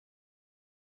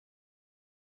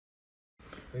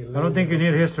I don't think you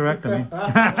need a hysterectomy.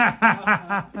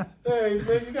 Hey,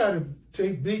 man, you got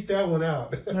to beat that one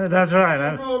out. That's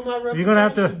right. You're going to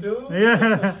have to, dude.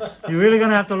 yeah, you're really going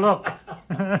to have to look.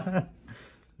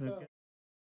 Okay.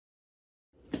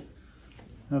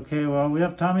 Okay, well, we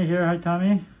have Tommy here. Hi,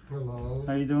 Tommy. Hello.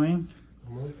 How you doing?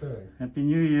 I'm okay. Happy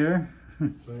New Year.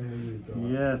 Same to you, Doc.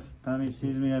 Yes, Tommy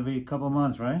sees me every couple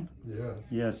months, right?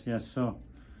 Yes. Yes. So,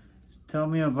 tell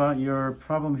me about your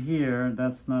problem here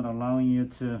that's not allowing you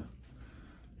to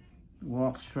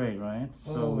walk straight, right?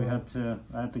 So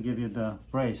I had to give you the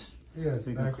brace. Yes, so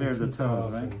you can back clear in the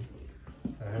toes, right?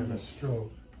 I had a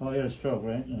stroke. Oh, you had a stroke,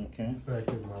 right? Okay.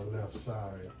 Affected my left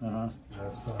side. Left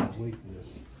side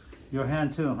weakness. Your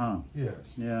hand too, huh?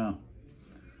 Yes. Yeah.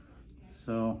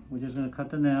 So we're just gonna cut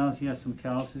the nails. He has some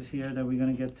calluses here that we're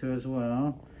gonna get to as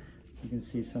well. You can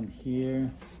see some here.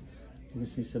 You can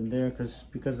see some there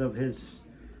because of his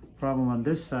problem on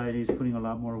this side, he's putting a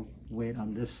lot more weight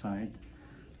on this side.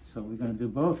 So we're gonna do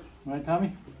both, right,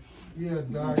 Tommy? Yeah,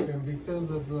 Doc, and because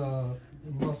of the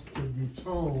muscular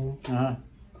tone,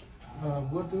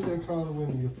 what do they call it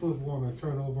when your foot want to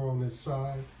turn over on this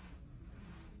side?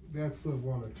 That foot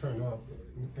want to turn up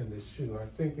in the shoe. I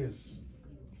think it's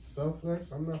sufflex.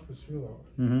 I'm not for sure.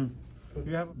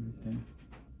 Okay.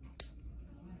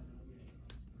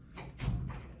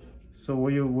 So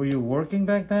were you working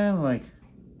back then, like?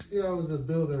 Yeah, I was the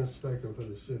building inspector for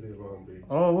the city of Long Beach.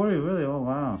 Oh, were you really? Oh,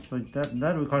 wow. So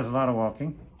that requires a lot of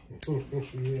walking.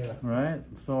 Yeah. Right.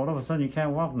 So all of a sudden you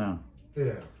can't walk now.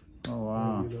 Yeah. Oh,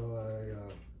 wow. And, you know,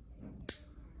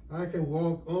 I can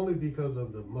walk only because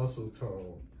of the muscle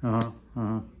tone.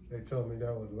 They told me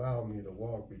that would allow me to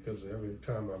walk because every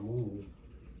time I move,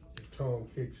 the tone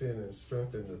kicks in and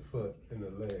strengthens the foot and the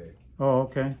leg. Oh,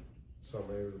 okay. So I'm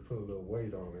able to put a little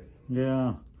weight on it.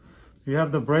 Yeah. You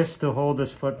have the brace to hold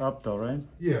this foot up though, right?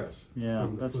 Yes. Yeah,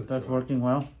 that's working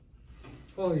well.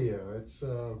 Oh yeah, it's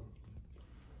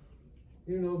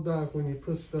you know, Doc, when you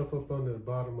put stuff up under the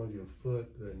bottom of your foot,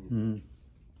 then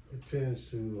it tends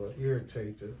to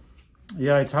irritate it.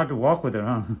 Yeah, it's hard to walk with it,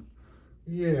 huh?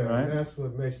 Yeah, right? And that's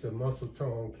what makes the muscle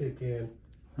tone kick in,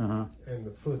 and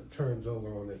the foot turns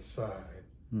over on its side.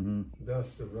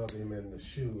 Thus, to rub him in the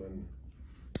shoe, and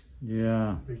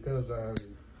yeah, because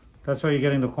that's why you're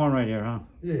getting the corn right here, huh?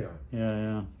 Yeah.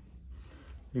 Yeah.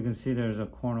 You can see there's a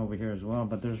corn over here as well,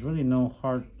 but there's really no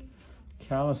hard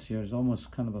callus here. It's almost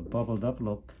kind of a bubbled up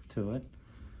look to it.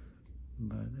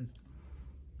 But it's...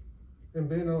 And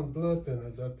being on blood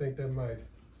thinners, I think that might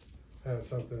have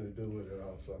something to do with it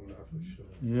also. I'm not for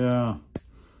sure. Yeah.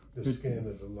 The skin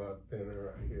is a lot thinner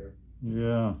right here.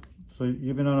 Yeah. So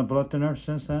you've been on a blood thinner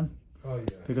since then? Oh,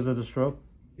 yes. Because of the stroke?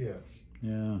 Yes.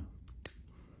 Yeah.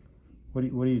 What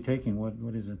are you taking?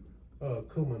 What is it?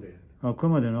 Coumadin. Oh,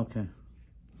 Coumadin, okay.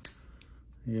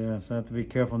 Yeah, so I have to be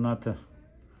careful not to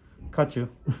cut you.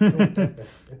 Because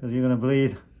you're going to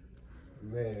bleed.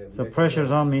 Man. So pressure's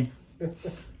on me.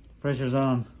 Pressure's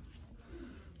on.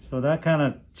 So that kind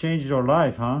of changed your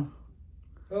life, huh?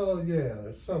 Oh,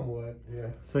 yeah, somewhat,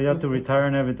 yeah. So you have to retire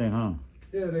and everything, huh?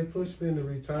 Yeah, they pushed me into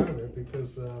retirement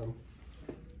because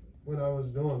when I was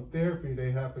doing therapy,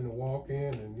 they happened to walk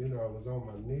in and, you know, I was on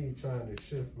my knee trying to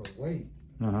shift my weight.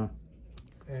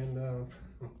 And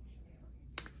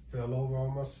fell over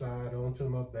on my side onto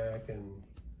my back. And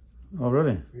oh,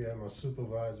 really? yeah, my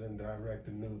supervisor and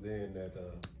director knew then that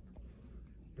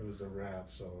it was a wrap.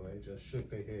 So they just shook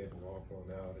their head and walked on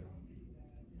out and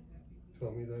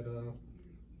told me that they're going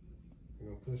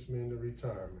to push me into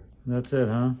retirement. That's it,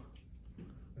 huh?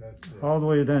 That's it. How old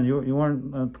were you then? You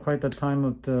weren't quite the time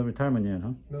of retirement yet,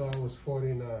 huh? No, I was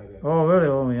 49. Oh, really?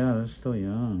 Oh, yeah, that's still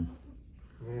young.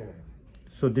 Yeah.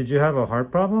 So did you have a heart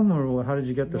problem, or how did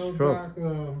you get the stroke?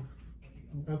 Doc,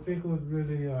 I think it was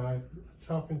really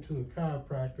talking to a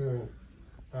chiropractor, and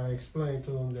I explained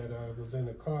to him that I was in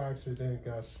a car accident,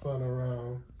 got spun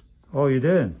around. Oh, you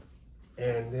did?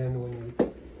 And then when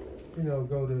you know,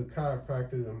 go to the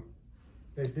chiropractor,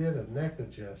 they did a neck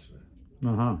adjustment.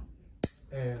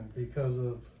 And because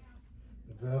of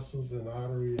the vessels and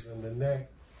arteries in the neck,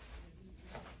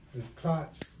 the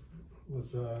clots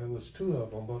was, it was two of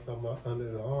them, both of them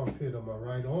under the armpit of my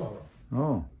right arm.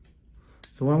 Oh.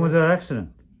 So when was that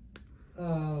accident?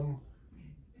 99.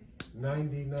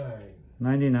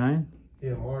 99?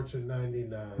 Yeah, March of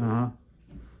 99.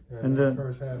 And I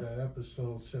first had an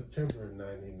episode September of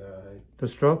 99. The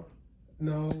stroke?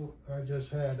 No, I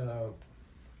just had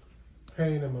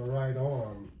pain in my right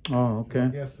arm. Oh, okay.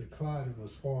 And I guess the clot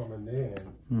was forming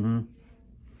then.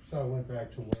 So I went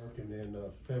back to work, and then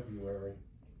February.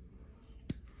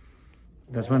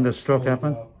 That's when the stroke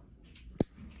happened?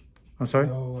 I'm sorry?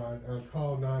 No, I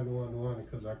called 911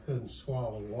 because I couldn't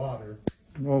swallow water.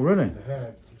 Oh, really? I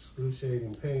had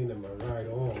excruciating pain in my right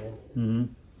arm. Mm-hmm.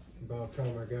 About the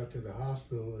time I got to the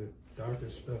hospital, the doctor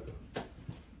stuck a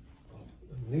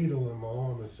needle in my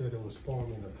arm and said it was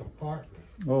forming a compartment.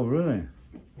 Oh, really?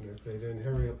 And if they didn't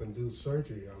hurry up and do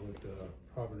surgery, I would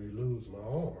probably lose my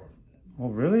arm. Oh,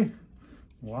 really?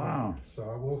 Wow. So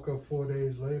I woke up 4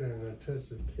 days later in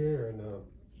intensive care, and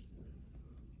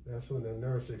that's when the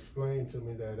nurse explained to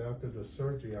me that after the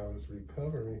surgery I was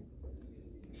recovering.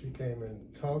 She came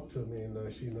and talked to me,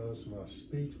 and she noticed my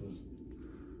speech was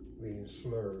being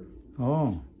slurred.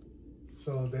 Oh.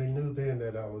 So they knew then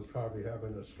that I was probably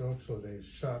having a stroke, so they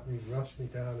shot me, rushed me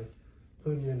down, and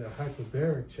put me in the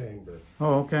hyperbaric chamber.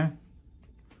 Oh, okay.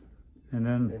 And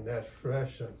then... And that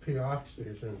fresh pure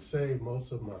oxygen saved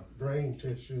most of my brain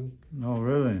tissue. Oh,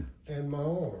 really? And my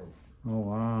arm. Oh,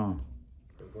 wow.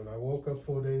 But when I woke up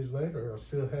 4 days later, I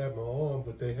still had my arm,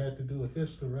 but they had to do a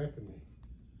hysterectomy.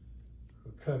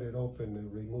 Cut it open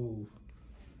and remove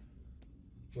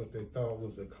what they thought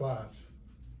was the clots.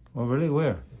 Oh, really?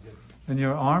 Where? In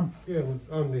your arm? Yeah, it was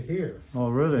under here. Oh,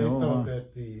 really? They oh, thought wow.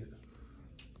 that the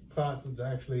clot was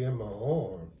actually in my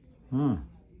arm. Huh.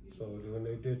 So when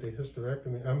they did the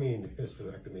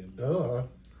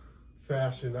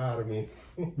fasciotomy.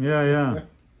 Yeah, yeah.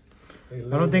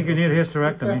 I don't think you need a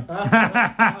hysterectomy.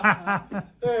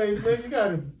 Hey, man, you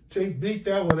gotta beat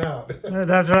that one out.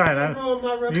 That's right.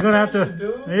 You're gonna have to.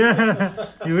 Dude. Yeah,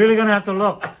 you're really gonna have to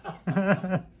look.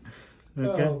 Okay.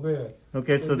 Oh man.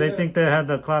 Okay, so they think they had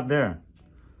the clot there.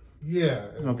 Yeah.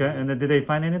 Okay, and then did they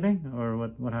find anything, or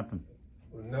what happened?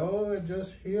 No, it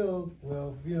just healed.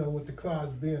 Well, with the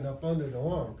clots being up under the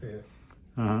armpit.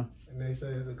 Uh-huh. And they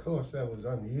said, of course, that was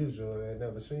unusual. They'd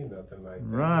never seen nothing like that.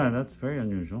 Right, that's very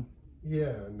unusual.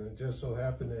 Yeah, and it just so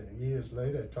happened that years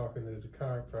later, talking to the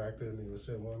chiropractor, and he would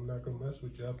say, well, I'm not going to mess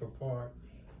with your upper part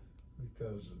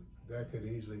because that could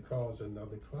easily cause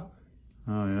another clot.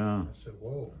 Oh, yeah. I said,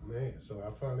 whoa, man. So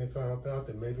I finally found out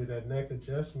that maybe that neck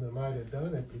adjustment might have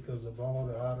done it because of all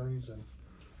the arteries and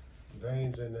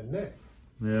veins in the neck.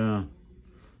 Yeah.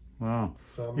 Wow.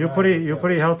 So You're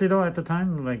pretty healthy though at the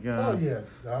time? Like oh yeah.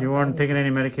 You weren't taking any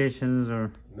medications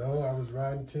or? No, I was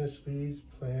riding 10 speeds,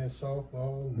 playing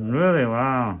softball. Really?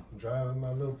 Wow. Driving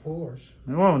my little Porsche.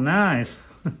 Oh, nice.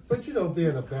 But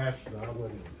being a bachelor, I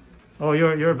wouldn't. Oh,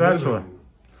 you're a bachelor.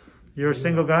 You're a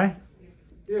single guy?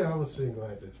 Yeah, I was single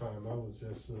at the time. I was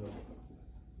just,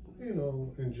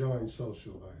 enjoying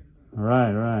social life.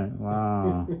 Right.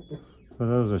 Wow. So that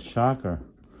was a shocker.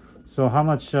 So how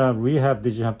much rehab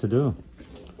did you have to do?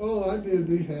 Oh, I did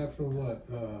rehab from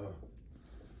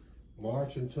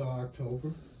March until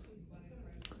October.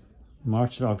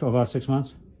 March to October, about 6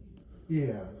 months?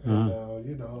 Yeah, and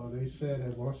they said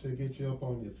that once they get you up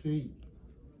on your feet,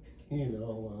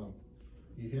 you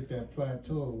hit that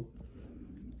plateau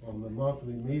on the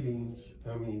weekly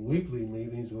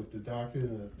meetings with the doctor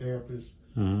and the therapist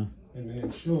and the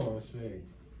insurance.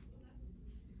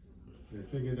 They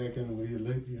figure they can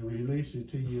release you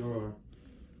to your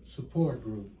support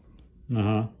group.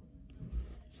 Uh-huh.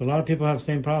 So a lot of people have the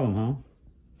same problem, huh?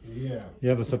 Yeah. You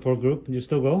have a support group? You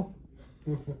still go?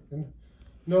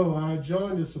 No, I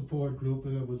joined the support group,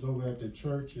 and it was over at the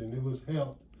church, and it was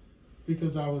helped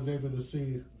because I was able to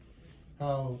see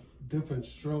how different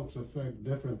strokes affect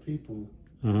different people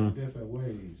in different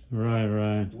ways.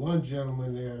 Right. One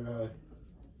gentleman there,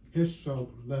 his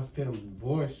stroke left him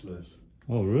voiceless.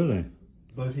 Oh, really?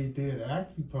 But he did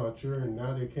acupuncture, and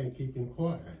now they can't keep him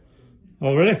quiet.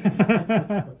 Oh, really?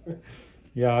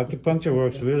 Yeah, acupuncture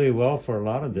works really well for a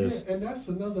lot of this. Yeah, and that's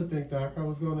another thing, Doc. I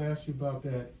was going to ask you about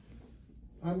that.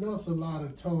 I know it's a lot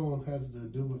of tone has to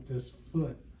do with this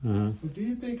foot. But do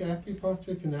you think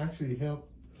acupuncture can actually help?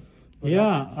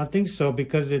 Yeah, I think so,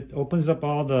 because it opens up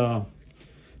all the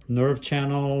nerve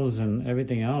channels and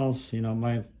everything else.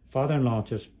 My father-in-law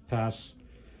just passed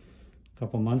a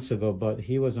couple months ago, but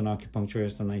he was an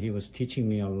acupuncturist, and he was teaching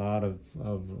me a lot of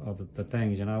the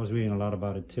things, and I was reading a lot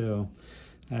about it too.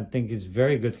 I think it's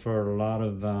very good for a lot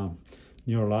of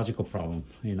neurological problems,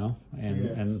 and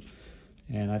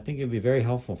I think it'd be very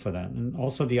helpful for that. And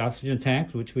also the oxygen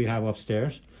tank, which we have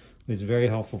upstairs, is very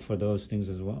helpful for those things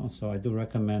as well. So I do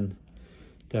recommend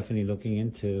definitely looking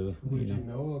into. Would you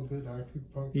know a good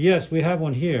acupuncture? Yes, we have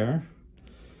one here.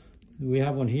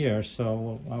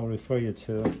 So I'll refer you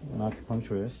to an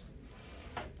acupuncturist.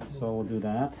 So we'll do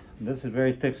that. This is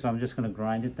very thick, so I'm just going to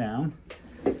grind it down.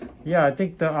 Yeah, I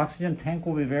think the oxygen tank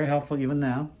will be very helpful even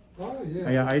now. Oh,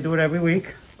 yeah. Yeah, I do it every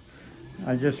week.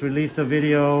 I just released a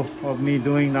video of me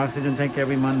doing the oxygen tank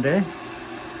every Monday.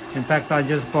 In fact, I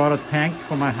just bought a tank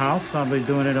for my house, so I'll be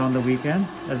doing it on the weekend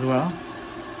as well.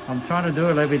 I'm trying to do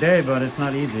it every day, but it's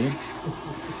not easy.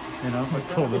 You know, I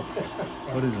told them.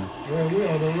 What is it? Well, we're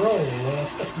on the road,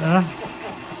 Huh?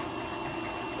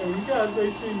 Hey, you gotta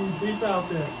make sure you beep out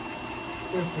that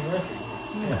hysterectomy.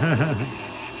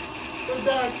 But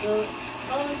Doc,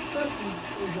 how expensive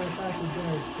is that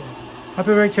hyperbaric chamber?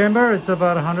 Hyperbaric chamber, it's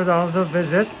about $100 a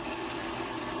visit,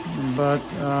 but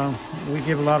we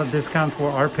give a lot of discount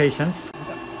for our patients.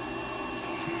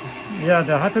 Yeah,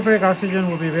 the hyperbaric oxygen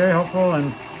will be very helpful,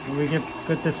 and we give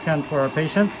good discount for our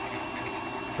patients.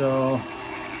 So,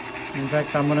 in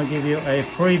fact, I'm going to give you a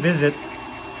free visit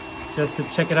just to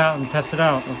check it out and test it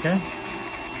out, okay?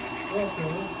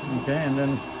 Okay, and then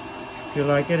if you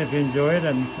like it, if you enjoy it,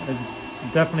 and it'll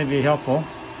definitely be helpful.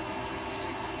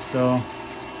 So,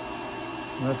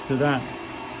 let's do that.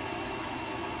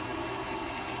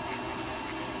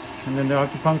 And then the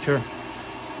acupuncture.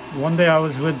 One day I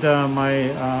was with my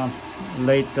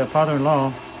late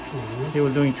father-in-law. He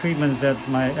was doing treatments at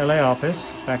my LA office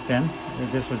back then.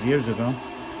 This was years ago.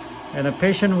 And a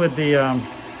patient with the,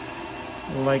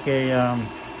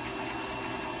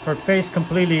 her face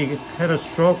completely had a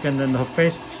stroke, and then her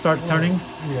face started turning.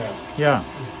 Yeah. Yeah.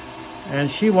 And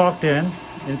she walked in.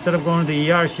 Instead of going to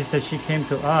the ER, she said she came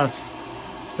to us.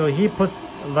 So he put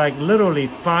like literally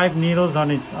 5 needles on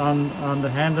the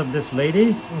hand of this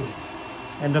lady,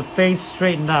 and the face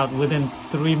straightened out within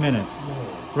 3 minutes,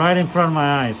 right in front of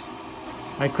my eyes.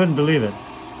 I couldn't believe it.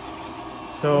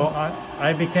 So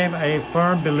I became a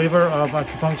firm believer of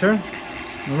acupuncture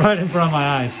right in front of my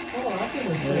eyes. Oh, I can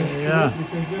attest Yeah. to it,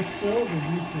 because this shoulder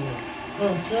used to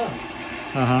punch up.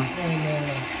 And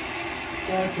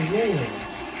start to ring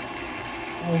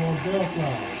on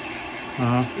bellflowers. He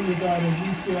was out in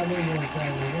UCLA one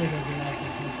time, and they had the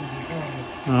acupuncture department.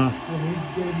 And he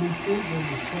gave me treatment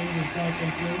with pain and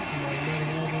concentration. I never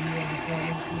had any other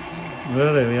problems.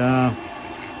 Really, yeah.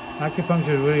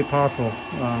 Acupuncture is really powerful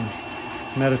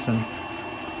medicine.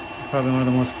 Probably one of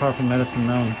the most powerful medicine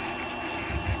known.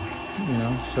 You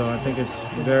know, so I think it's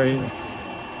very,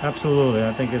 absolutely.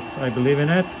 I think it's, I believe in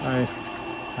it.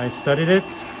 I studied it.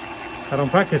 I don't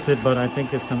practice it, but I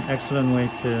think it's an excellent way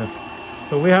to.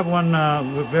 So we have one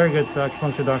very good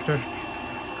acupuncture doctor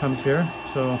comes here.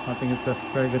 So I think it's a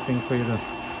very good thing for you to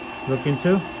look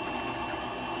into.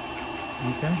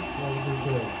 Okay.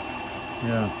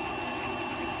 Yeah.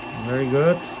 Very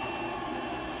good.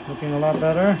 Looking a lot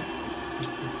better.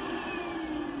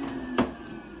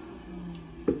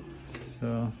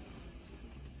 So.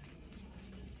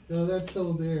 Now that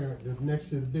toe there, next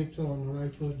to the big toe on the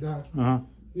right foot, Doc.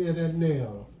 Yeah, that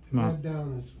nail. That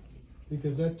down is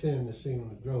because that tended to seem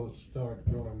to grow, start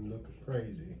growing, looking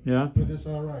crazy. Yeah. But it's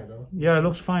all right, huh? Yeah, it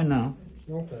looks fine now.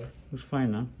 Okay. Looks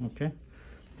fine now. Okay.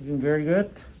 Looking very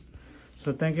good.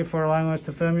 So thank you for allowing us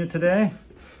to film you today.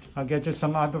 I'll get you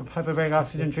some hyperbaric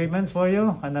oxygen treatments for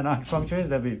you, and then acupunctures.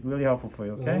 That'd be really helpful for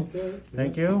you. Okay. Okay.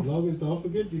 Thank you. As long as don't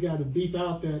forget, you got to beep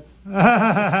out that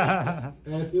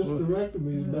that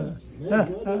hysterectomy.